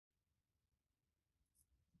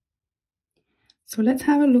So let's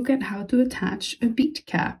have a look at how to attach a bead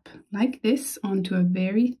cap like this onto a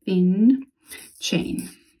very thin chain.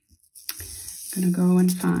 I'm gonna go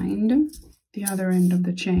and find the other end of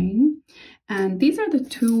the chain. And these are the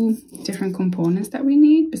two different components that we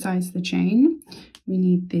need besides the chain. We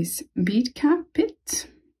need this bead cap bit,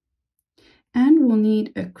 and we'll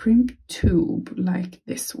need a crimp tube like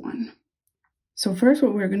this one. So first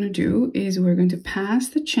what we're going to do is we're going to pass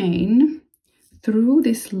the chain through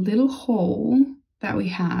this little hole that we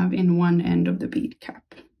have in one end of the bead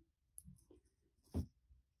cap.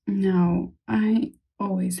 Now, I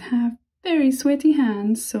always have very sweaty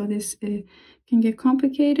hands, so this can get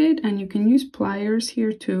complicated, and you can use pliers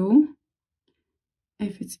here too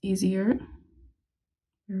if it's easier.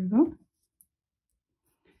 Here we go.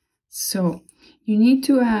 So you need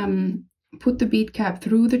to put the bead cap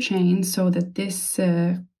through the chain so that this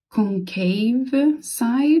concave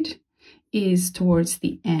side is towards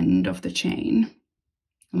the end of the chain,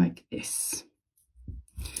 like this.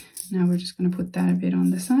 Now we're just going to put that a bit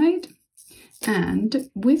on the side. And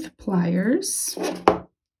with pliers,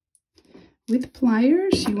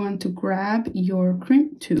 you want to grab your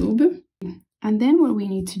crimp tube. And then what we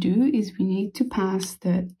need to do is we need to pass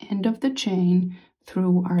the end of the chain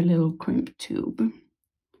through our little crimp tube.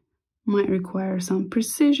 Might require some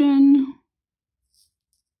precision.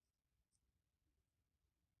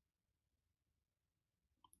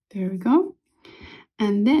 There we go.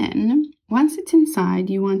 And then once it's inside,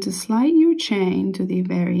 you want to slide your chain to the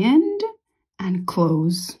very end and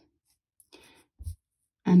close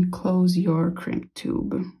your crimp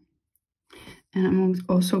tube. And I'm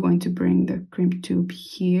also going to bring the crimp tube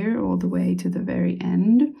here all the way to the very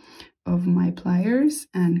end of my pliers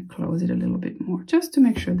and close it a little bit more just to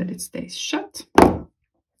make sure that it stays shut.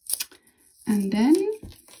 And then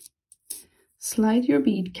slide your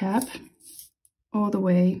bead cap all the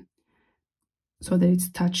way so that it's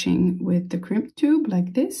touching with the crimp tube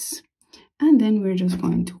like this. And then we're just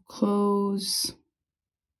going to close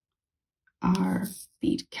our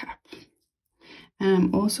bead cap. And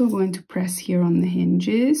I'm also going to press here on the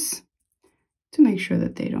hinges to make sure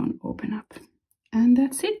that they don't open up. And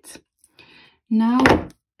that's it. Now,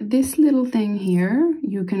 this little thing here,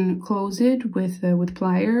 you can close it with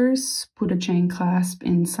pliers, put a chain clasp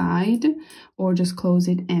inside, or just close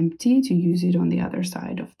it empty to use it on the other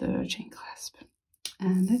side of the chain clasp.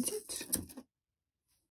 And that's it.